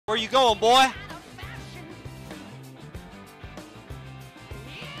Where you going, boy?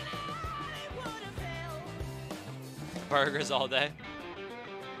 Burgers all day.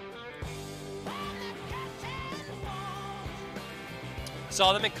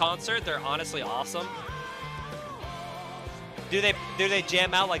 Saw them in concert. They're honestly awesome. Do they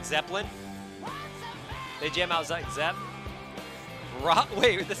jam out like Zeppelin? They jam out like Zepp?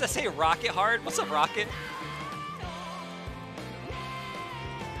 Wait, does that say Rocket Hard? What's up, Rocket?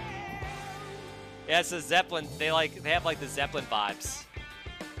 Yeah, it says Zeppelin. They have like the Zeppelin vibes.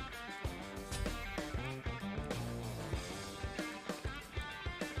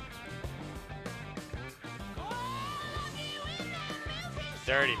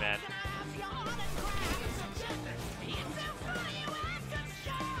 Dirty, man.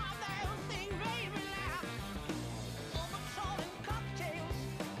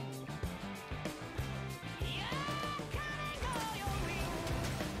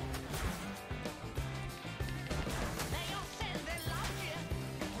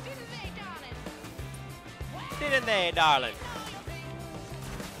 Didn't they, darling?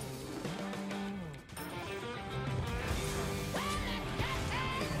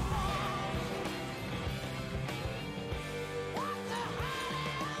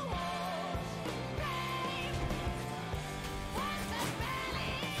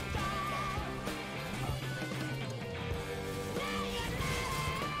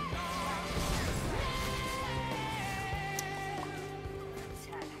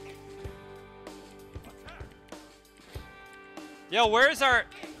 Yo, where's our...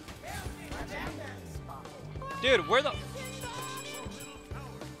 Dude, where the...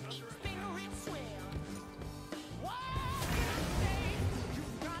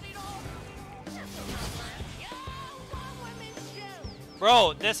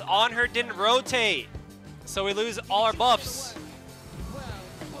 Bro, this on her didn't rotate. So we lose all our buffs.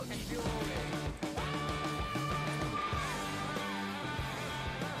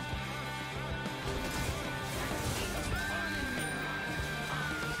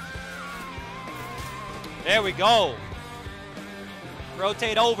 There we go.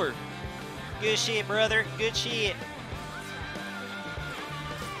 Rotate over. Good shit, brother. Good shit.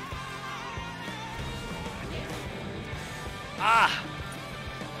 Ah.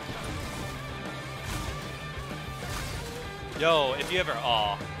 Yo, if you ever...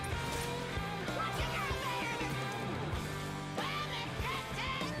 Aw.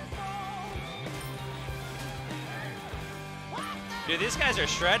 Dude, these guys are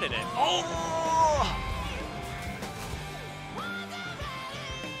shredding it. Oh!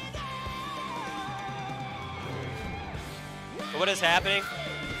 What is happening?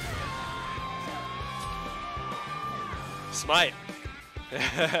 Smite.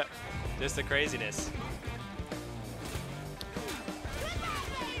 Just the craziness.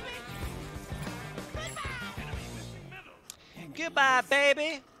 Goodbye,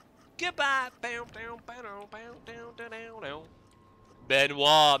 baby. Goodbye.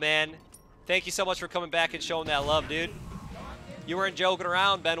 Benoit, man. Thank you so much for coming back and showing that love, dude. You weren't joking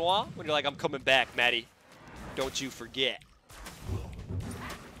around, Benoit, when you're like, I'm coming back, Matty. Don't you forget.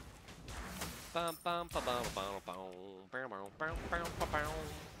 Ow.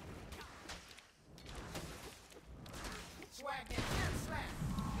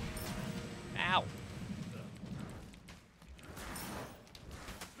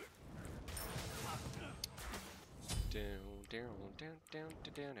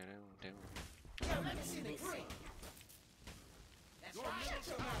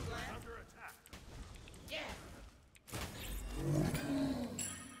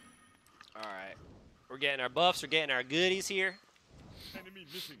 Alright. We're getting our buffs, we're getting our goodies here.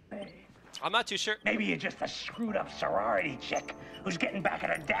 I'm not too sure. Maybe you're just a screwed up sorority chick who's getting back at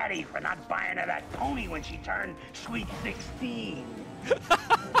her daddy for not buying her that pony when she turned sweet 16.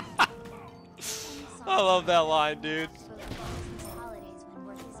 I love that line, dude.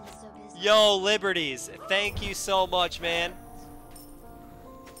 Yo, Liberties, thank you so much, man.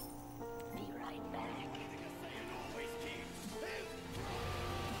 Be right back.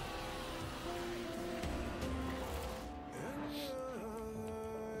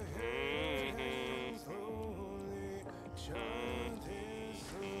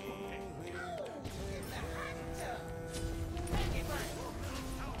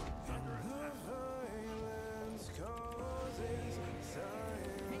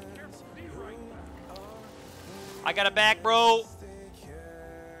 I got it back, bro.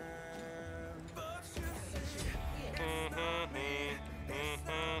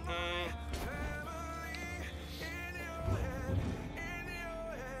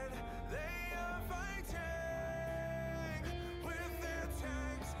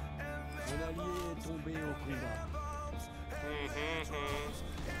 tomber au combat.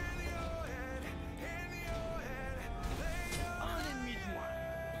 Un ennemi de moins.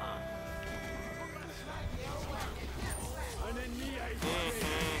 Un ennemi a été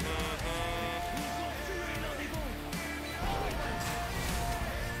tué. Ils ont tué l'un des vôtres.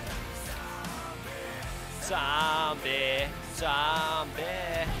 Zombie,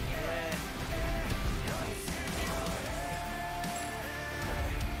 zombie.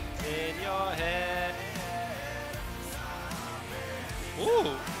 In your head.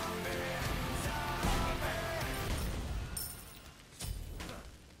 Ooh.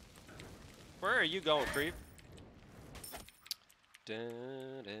 Where are you going, creep?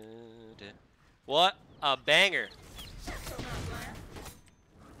 Dun, dun, dun. What a banger.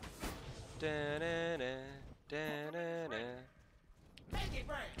 Dun, dun, dun, dun, dun, dun.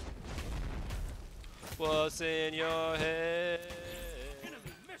 What's in your head?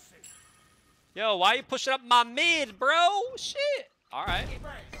 Yo, why you pushing up my mid, bro? Shit. All right.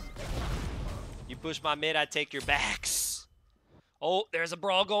 You push my mid, I take your backs. Oh, there's a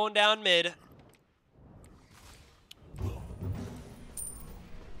brawl going down mid.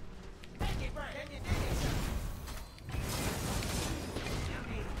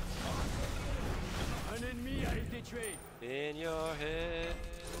 Un ennemi a été tué. In your head.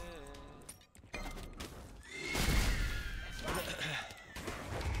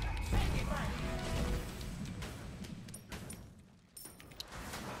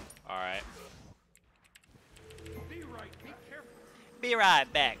 All right. Be right, be careful. Be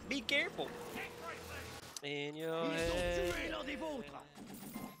right back. Be careful. In your Ils ont head. tué l'un des vôtres.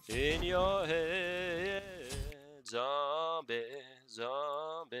 In your head. Zombie,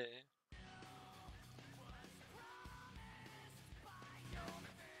 zombie.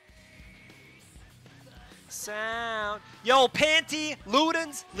 Sound. Yo, Panty,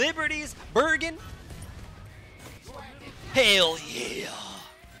 Ludens, Liberties, Bergen. Hell yeah.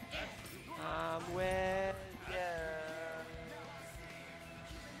 I'm with ya.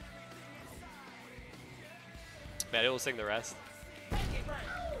 Man, it will sing the rest.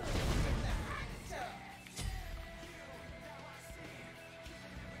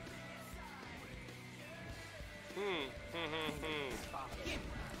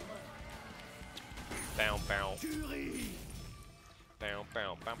 Bow, bow. Bow,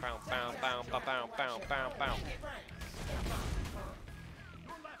 bow, bow, bow, bow, bow, bow, bow, bow, bow, bow.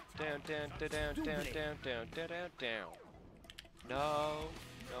 Down, down, down, down, down, down, down, down, down. No,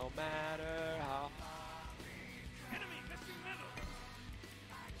 no matter how.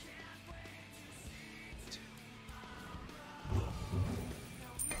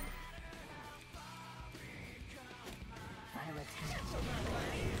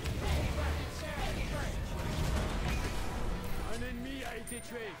 Un ennemi a été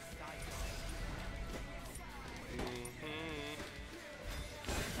tué.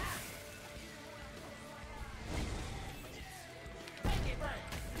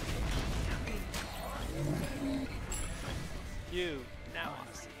 You now.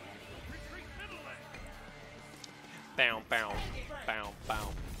 Bow, bow, bow,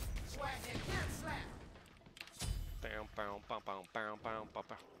 bow. Bow, bow, bow, bow, bow, bow, bow,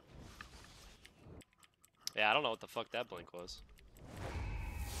 bow. Yeah, I don't know what the fuck that blink was.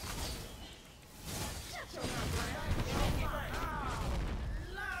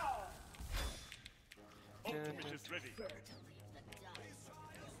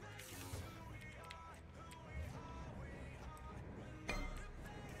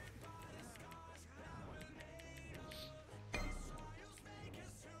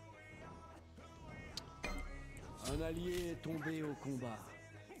 Un allié est tombé au combat.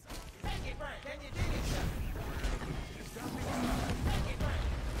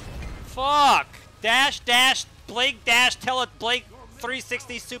 Fuck! Dash, dash, Blake, dash, tell it, Blake,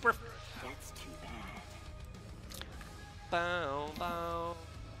 360 super. Bow, bow.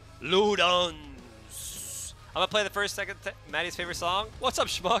 Ludens. I'm gonna play the first, second, Maddie's favorite song. What's up,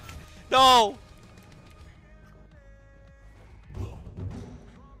 schmuck? No!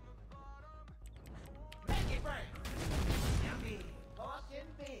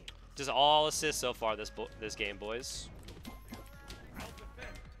 Just all assists so far this game, boys.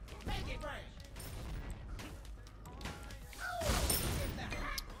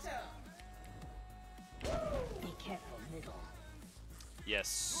 Be careful, middle.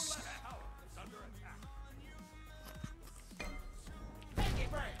 Yes.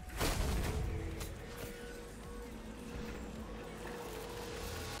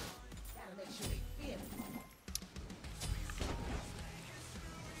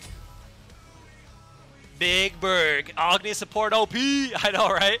 Big Berg. Agni support OP. I know,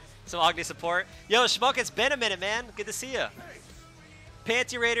 right? Some Agni support. Yo, Schmuck, it's been a minute, man. Good to see you.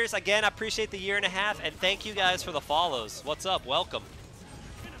 Panty Raiders, again, I appreciate the 1.5 years, and thank you guys for the follows. What's up? Welcome.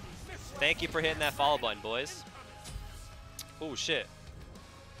 Thank you for hitting that follow button, boys. Oh, shit.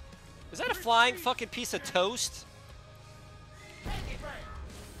 Is that a flying fucking piece of toast?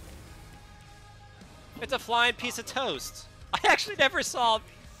 It's a flying piece of toast. I actually never saw...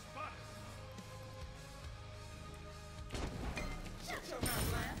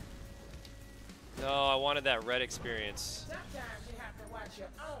 No, I wanted that red experience. Sometimes you have to watch your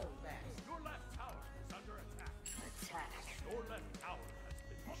own back. Your left tower is under attack. Your left tower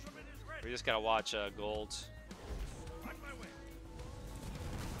has been ready. We just gotta watch gold. On my way.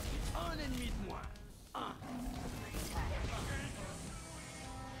 Un ennemi de moi. Un.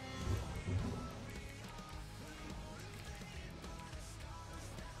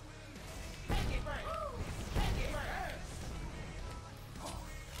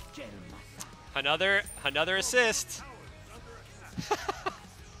 Another assist.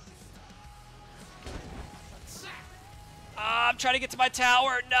 I'm trying to get to my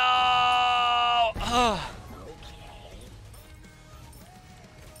tower. No.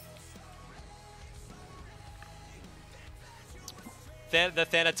 The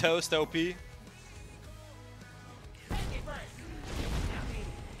Thanatos OP.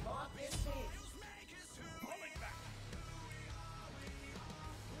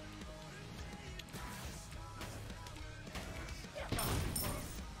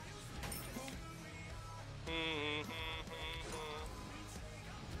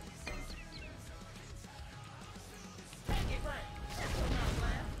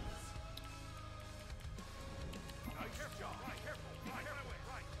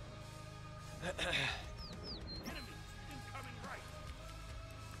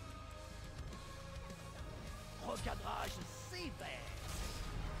 Recadrage sévère.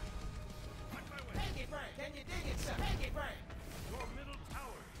 Can you dig it, sir? Make it right. Your middle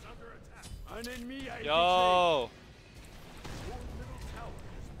tower is under attack. Un ennemi a été Yo. Your middle tower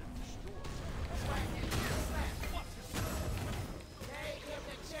has been destroyed.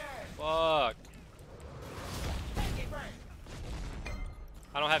 Fuck.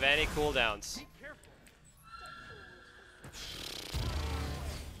 I don't have any cooldowns. Be careful.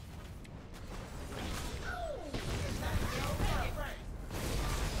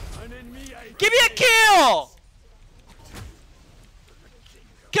 Un ennemi a été Give me a kill!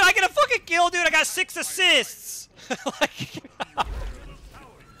 Can I get a fucking kill, dude? I got 6 assists. Like,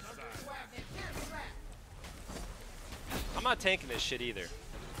 I'm not tanking this shit either.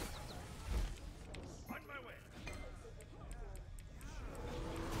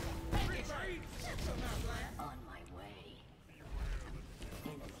 on my way. On my way.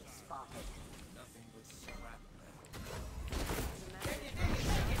 Enemy spotted.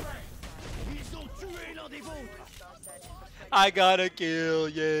 Ils ont tué l'un des vôtres. I got a kill,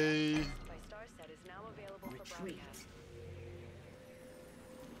 yay. My star set is now available for Retreat. broadcast.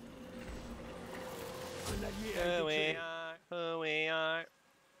 Un allié a Who été we tué. are, who we are.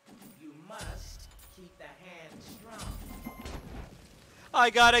 You must keep the hand strong. I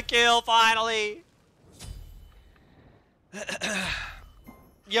got a kill finally.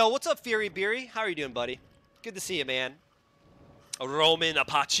 Yo, what's up, Fury Beery? How are you doing, buddy? Good to see you, man. Roman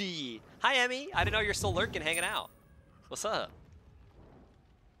Apache. Hi, Emmy. I didn't know you're still lurking, hanging out. What's up?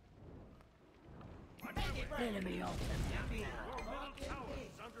 Enemy ultimate. Your middle tower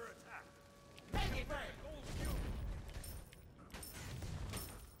is under attack.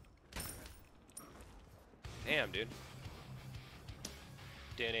 Damn, dude.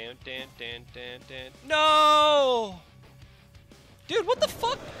 No! Dude, what the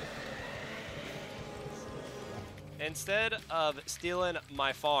fuck? Instead of stealing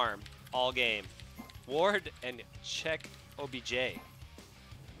my farm all game, ward and check OBJ.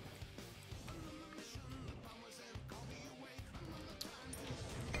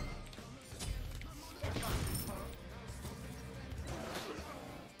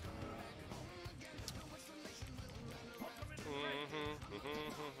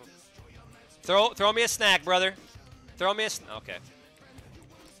 Throw me a snack, brother. Throw me a okay.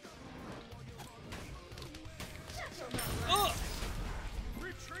 Ugh.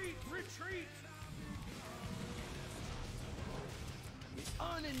 Retreat, retreat.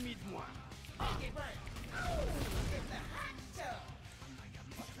 Un ennemi de moins.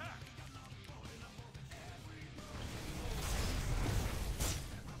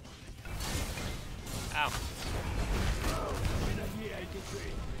 Ow. Un allié a été tué.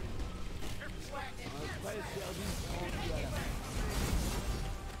 Un vrai service rendu à la main.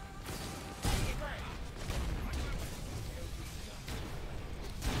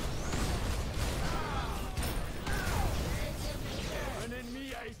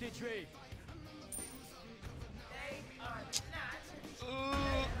 tué.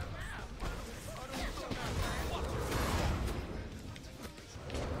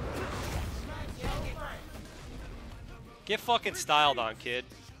 Get fucking styled on, kid.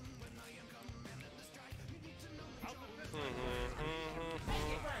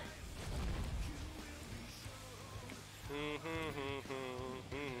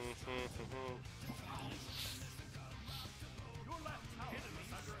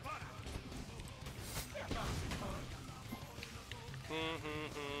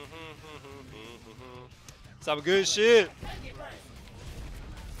 Some good shit.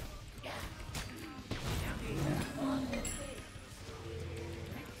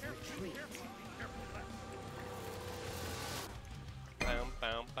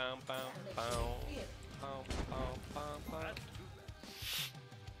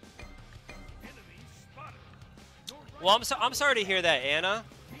 Well, I'm sorry to hear that, Anna.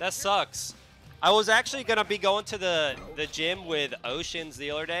 That sucks. I was actually gonna be going to the gym with Oceans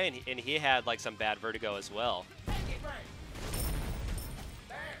the other day, and he had like some bad vertigo as well.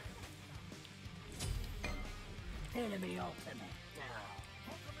 Enemy ultimate down.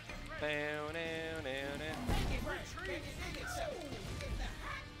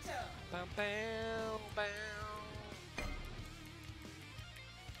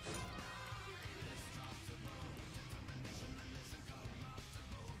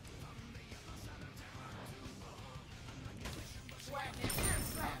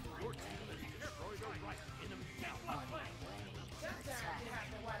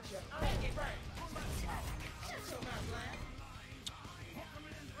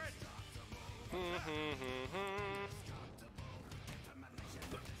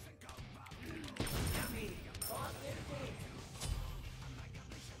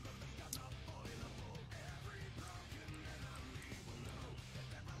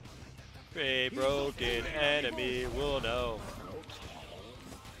 A broken enemy will know.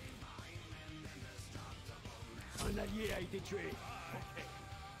 Un allié a été tué.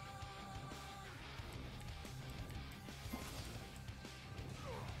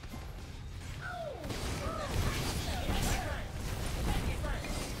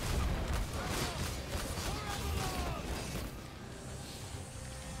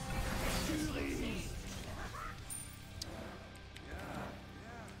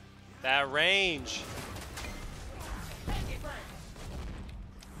 That range.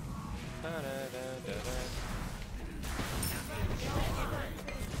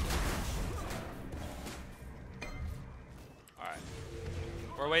 Alright.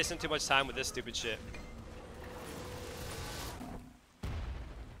 We're wasting too much time with this stupid shit.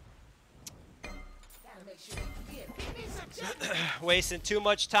 Wasting too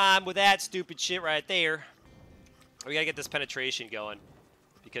much time with that stupid shit right there. We gotta get this penetration going,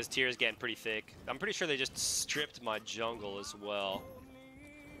 because tier's getting pretty thick. I'm pretty sure they just stripped my jungle as well.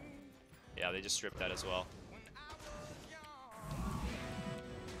 Yeah, they just stripped that as well.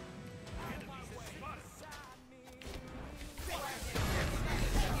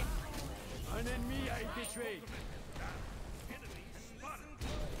 Un ennemi a été tué.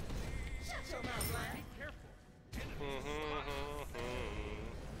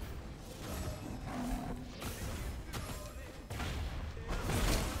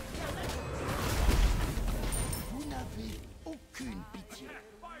 Vous n'avez aucune pitié.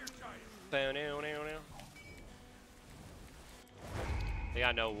 They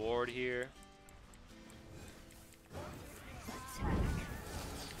got no ward here.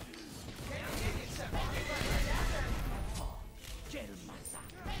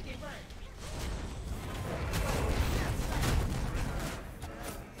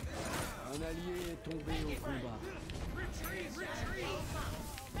 Un allié est tombé au combat.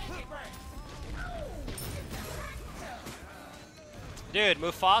 Dude,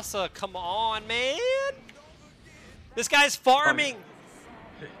 Mufasa, come on, man! This guy's farming!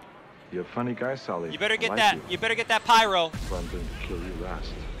 You're a funny guy, Sully. You better get I like that. you. You better get that pyro. So I'm going to kill you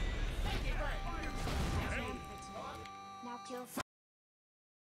last. Now kill.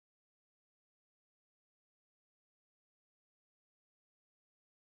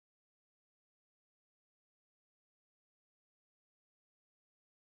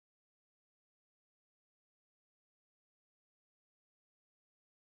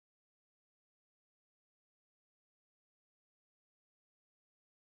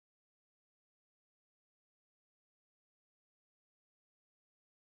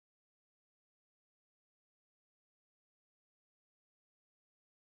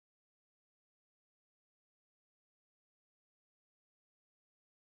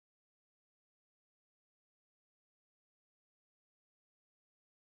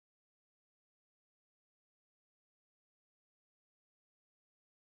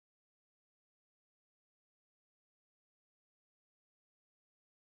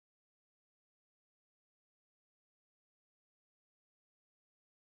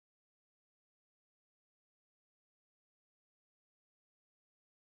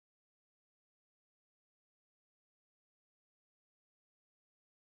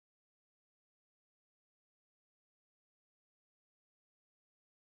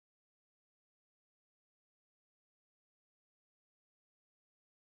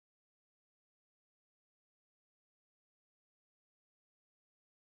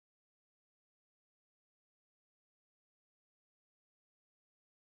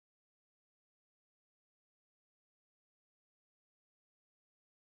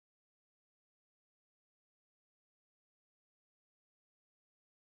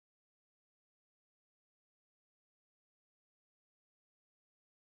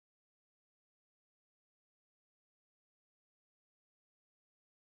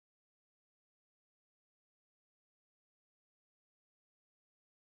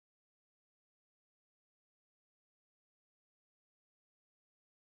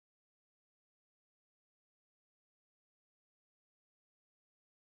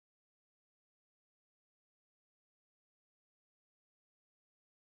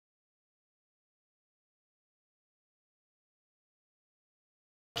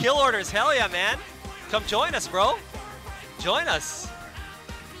 kill orders. Hell yeah, man. Come join us, bro. Join us.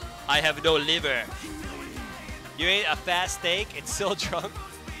 I have no liver. You ate a fast steak, it's still drunk.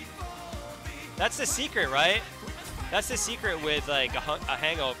 That's the secret, right? That's the secret with like a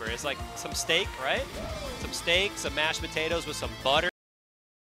hangover. It's like some steak, right? Some steak, some mashed potatoes with some butter.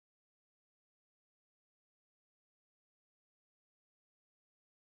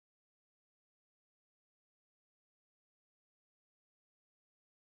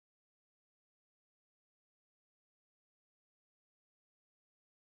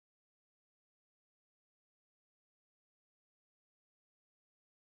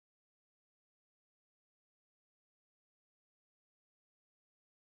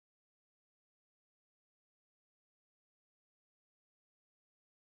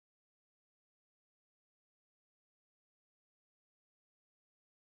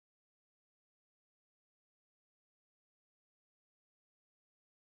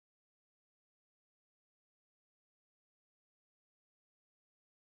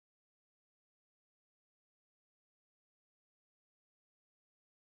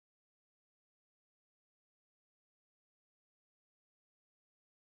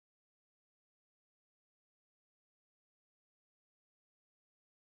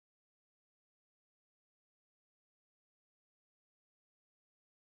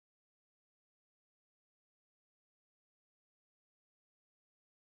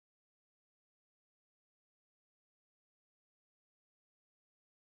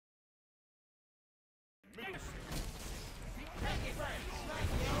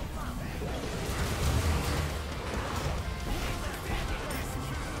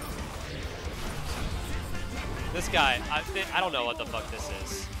 This guy, I don't know what the fuck this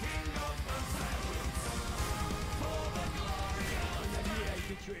is.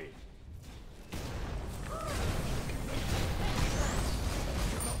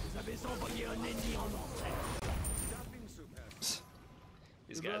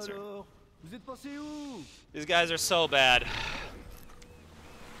 These guys are so bad.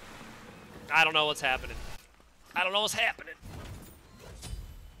 I don't know what's happening. I don't know what's happening.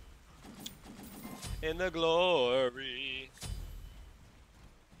 In the glory.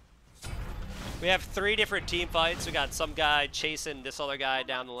 We have 3 different team fights. We got some guy chasing this other guy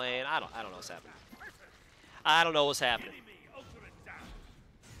down the lane. I don't know what's happening. I don't know what's happening.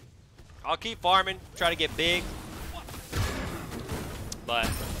 I'll keep farming, try to get big. But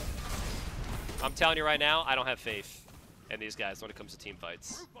I'm telling you right now, I don't have faith in these guys when it comes to team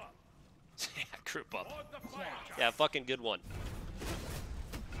fights. Yeah, group up. Yeah, fucking good one.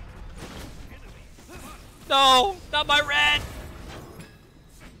 No, not my red.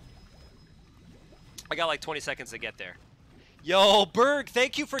 I got like 20 seconds to get there. Yo, Berg,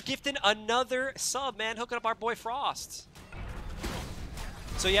 thank you for gifting another sub, man. Hooking up our boy Frost.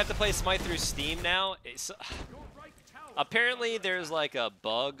 So you have to play Smite through Steam now. Apparently, there's like a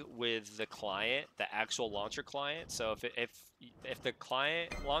bug with the client, the actual launcher client. So if the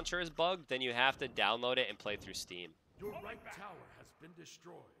client launcher is bugged, then you have to download it and play through Steam. Your right tower has been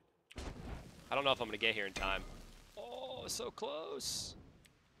destroyed. I don't know if I'm gonna get here in time. Oh, so close.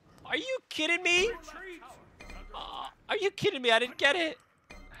 Are you kidding me? Are you kidding me? I didn't get it.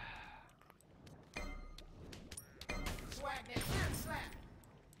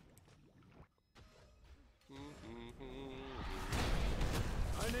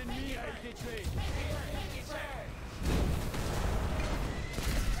 Un ennemi a été tué.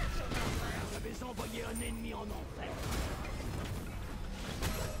 J'avais envoyé un ennemi en enfer.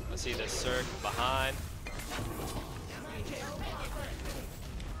 I see the Cirque behind.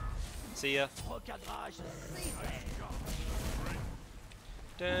 See ya.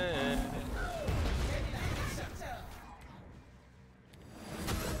 Dun.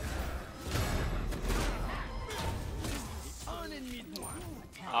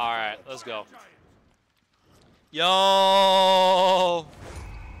 All right, let's go. Yo!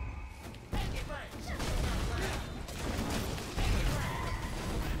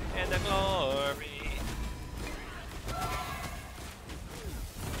 And the glory.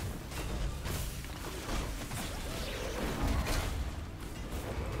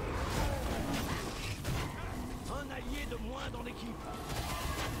 Un allié de moins dans l'équipe.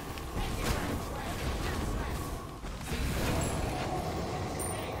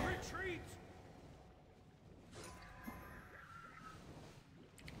 Retreat.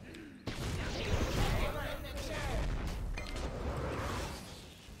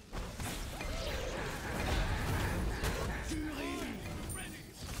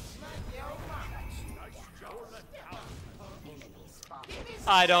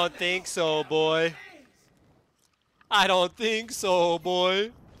 I don't think so, boy. I don't think so,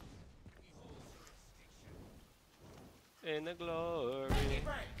 boy. In the glory.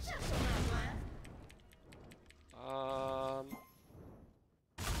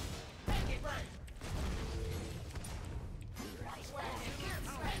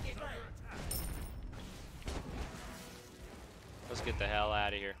 Let's get the hell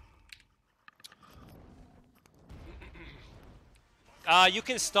out of here. You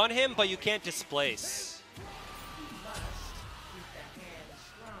can stun him, but you can't displace.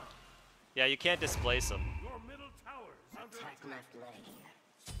 Yeah, you can't displace him. Your middle tower is under Attack left leg.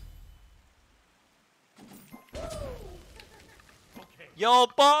 Okay. Yo,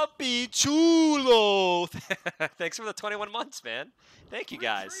 Papi Chulo! Thanks for the 21 months, man. Thank you,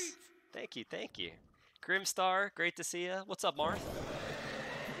 guys. Thank you, thank you. Grimstar, great to see ya. What's up, Marth?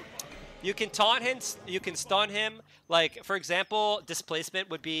 You can taunt him, you can stun him. Like, for example, displacement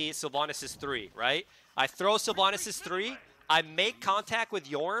would be Sylvanas' 3, right? I throw Sylvanas' 3, I make contact with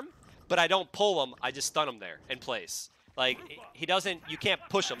Yorm, but I don't pull him, I just stun him there in place. Like, he doesn't, you can't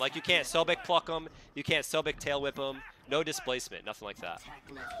push him. Like, you can't Sobek pluck him, you can't Sobek tail whip him. No displacement, nothing like that.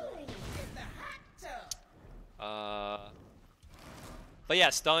 But yeah,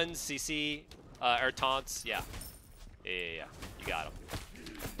 stuns, CC, or taunts, yeah. Yeah, you got him.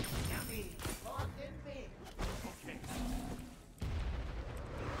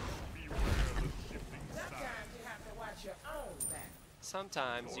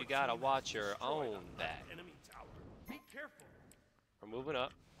 Sometimes you gotta watch your own back. Enemy tower. Be careful. We're moving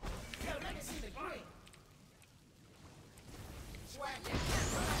up. Yo, let me see the green. Swag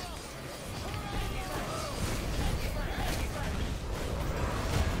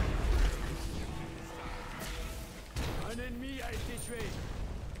Un ennemi a été tué.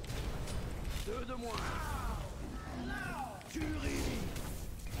 2 de moins. Tuerie.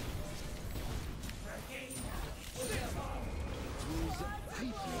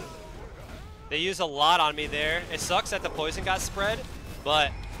 They use a lot on me there. It sucks that the poison got spread,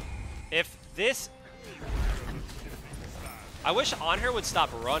 but if this... I wish On Her would stop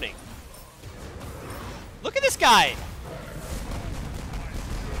running. Look at this guy!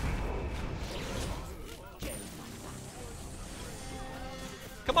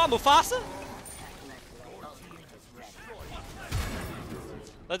 Come on, Mufasa!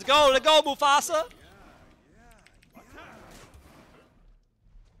 Let's go, Mufasa!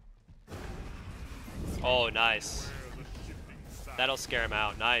 Oh, nice. That'll scare him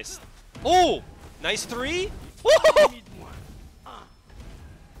out. Nice. Oh! Nice 3! Woo!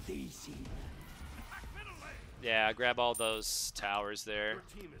 Yeah, grab all those towers there. Your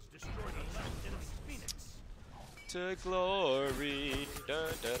team has destroyed a left enemy Phoenix. To glory.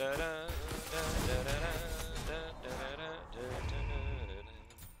 Da, da, da, da, da, da, da, da, da, da,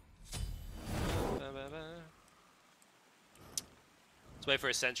 da, da. Let's wait for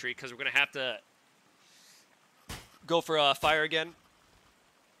a sentry because we're gonna have to go for fire again.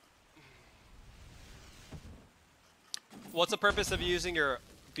 What's the purpose of using your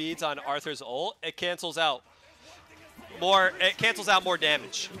beads on Arthur's ult? It cancels out more. It cancels out more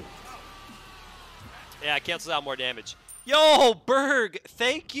damage. Yeah, it cancels out more damage. Yo, Berg,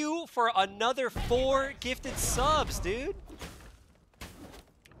 thank you for another 4 gifted subs, dude.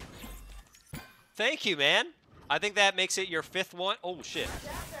 Thank you, man. I think that makes it your 5th one. Oh shit.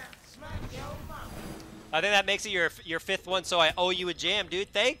 I think that makes it your 5th one, so I owe you a jam,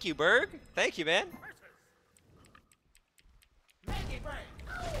 dude. Thank you, Berg. Thank you, man.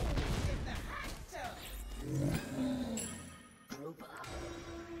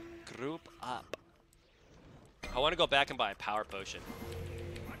 Group up. I want to go back and buy a power potion.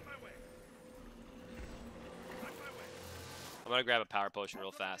 I'm going to grab a power potion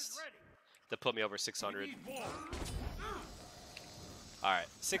real fast to put me over 600. Alright,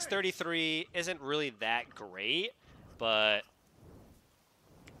 633 isn't really that great, but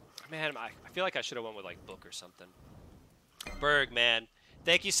man, I feel like I should have went with like Book or something. Berg, man,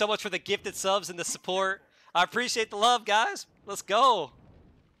 thank you so much for the gifted subs and the support. I appreciate the love, guys. Let's go.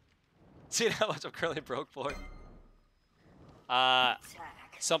 See how much I'm currently broke for.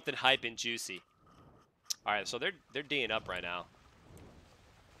 Something hype and juicy. Alright, so they're D'ing up right now.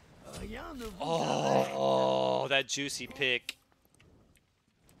 Oh, that juicy pick.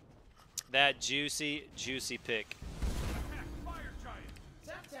 That juicy pick.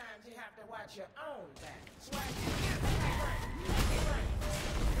 Sometimes you have to watch your own back. Swag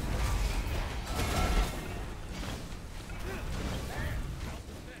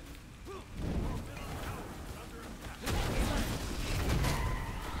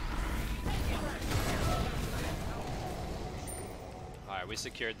Alright, we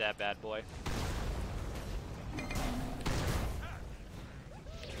secured that bad boy.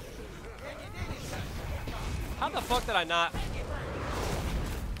 How the fuck did I not?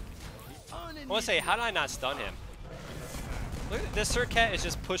 I want to say, how did I not stun him? Look at this. Sir Cat is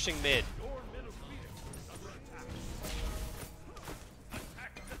just pushing mid.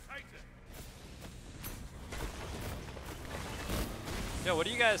 Yo, what are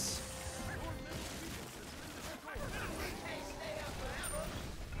you guys?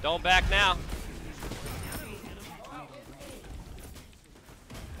 Don't back now.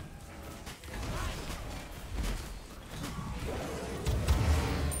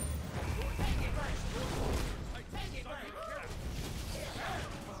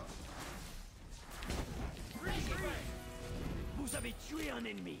 Vous avez tué un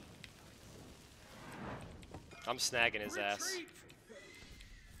ennemi. I'm snagging his ass.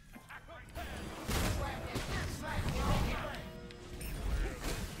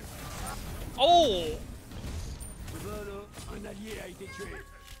 Oh! Voilà, un allié a été tué.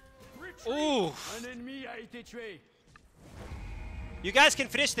 Ooh! Un ennemi a été tué. You guys can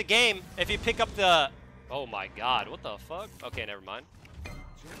finish the game if you pick up the... Oh my god, what the fuck? Okay, never mind.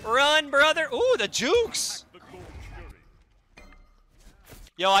 Run, brother! Ooh, the jukes!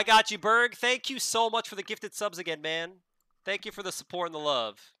 Yo, I got you, Berg. Thank you so much for the gifted subs again, man. Thank you for the support and the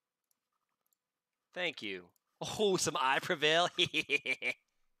love. Thank you. Oh, some I prevail.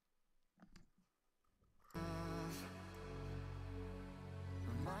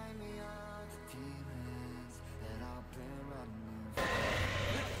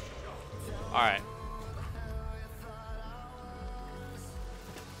 All right.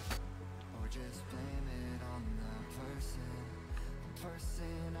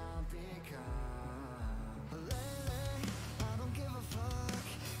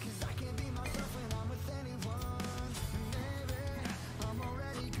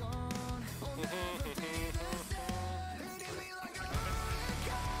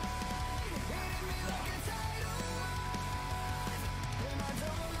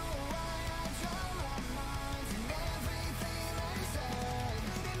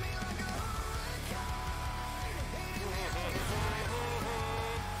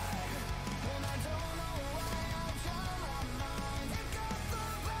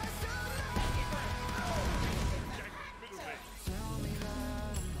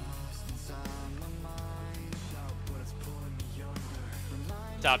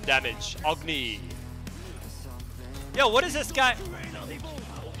 Top damage, Agni. Yo, what is this guy?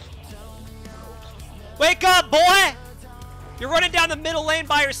 Wake up, boy! You're running down the middle lane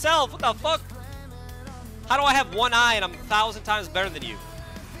by yourself. What the fuck? How do I have one eye and I'm 1,000 times better than you?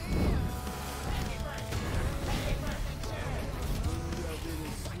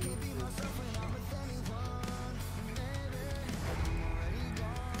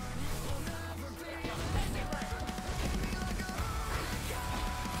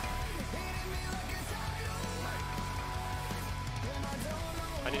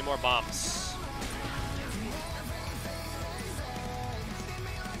 I need more bombs.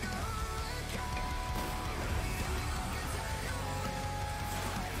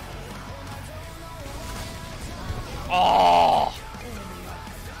 Oh!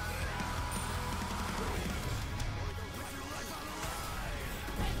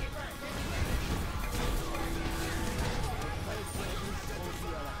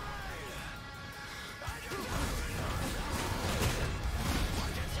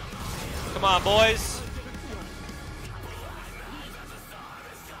 Come on, boys.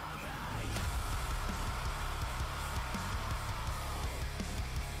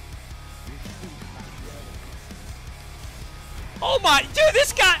 Oh my, dude,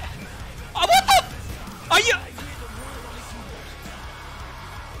 this guy. Oh, what the? Are you?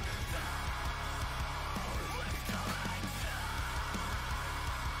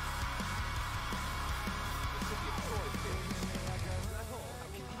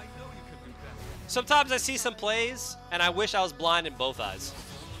 Sometimes I see some plays, and I wish I was blind in both eyes.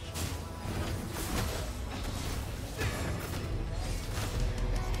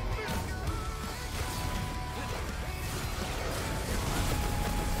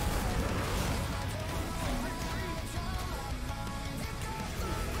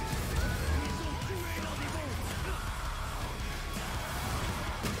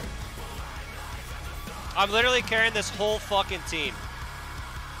 I'm literally carrying this whole fucking team.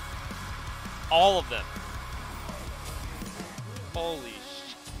 All of them. Holy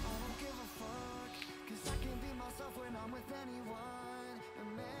shit.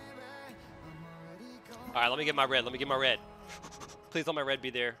 Alright, let me get my red. Let me get my red. Please let my red be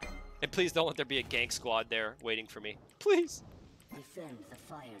there. And please don't let there be a gank squad there waiting for me. Please. Defend the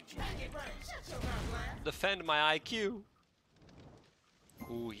fire giant. Defend my IQ.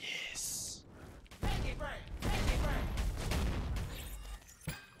 Ooh, yes.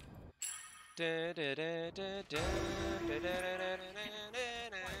 I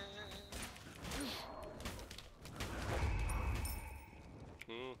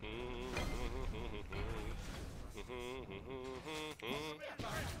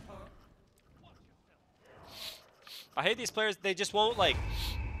hate these players, they just won't like...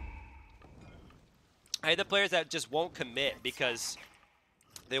 I hate the players that just won't commit because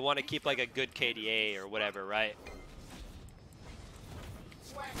they want to keep like a good KDA or whatever, right?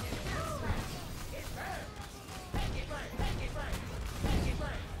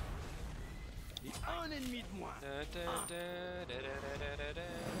 Un ennemi de moins.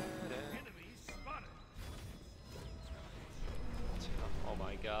 Oh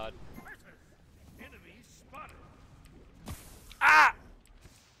my god. Enemy spotted. Ah!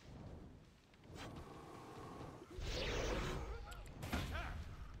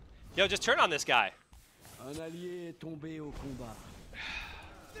 Yo, just turn on this guy. Un allié est tombé au combat.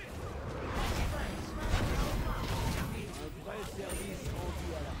 Un vrai service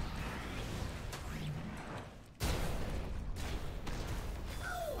rendu à la...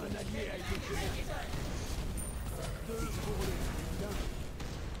 Un allié a été tué. 2 pour le...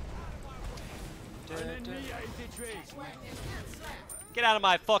 Un ennemi a été tué. Get out of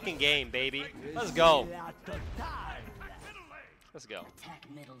my fucking game, baby. Let's go. La totale. Let's go. Attack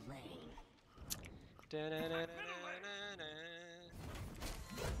middle lane.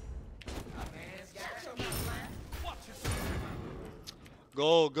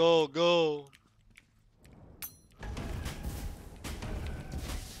 Go, go, go.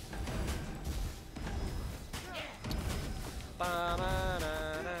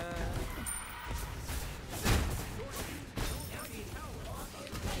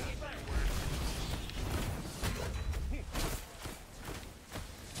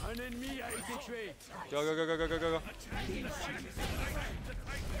 Un ennemi a été tué. Go, go, go, go, go, go, go, go.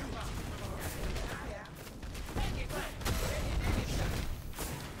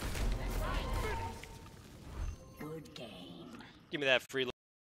 Good game. Give me that free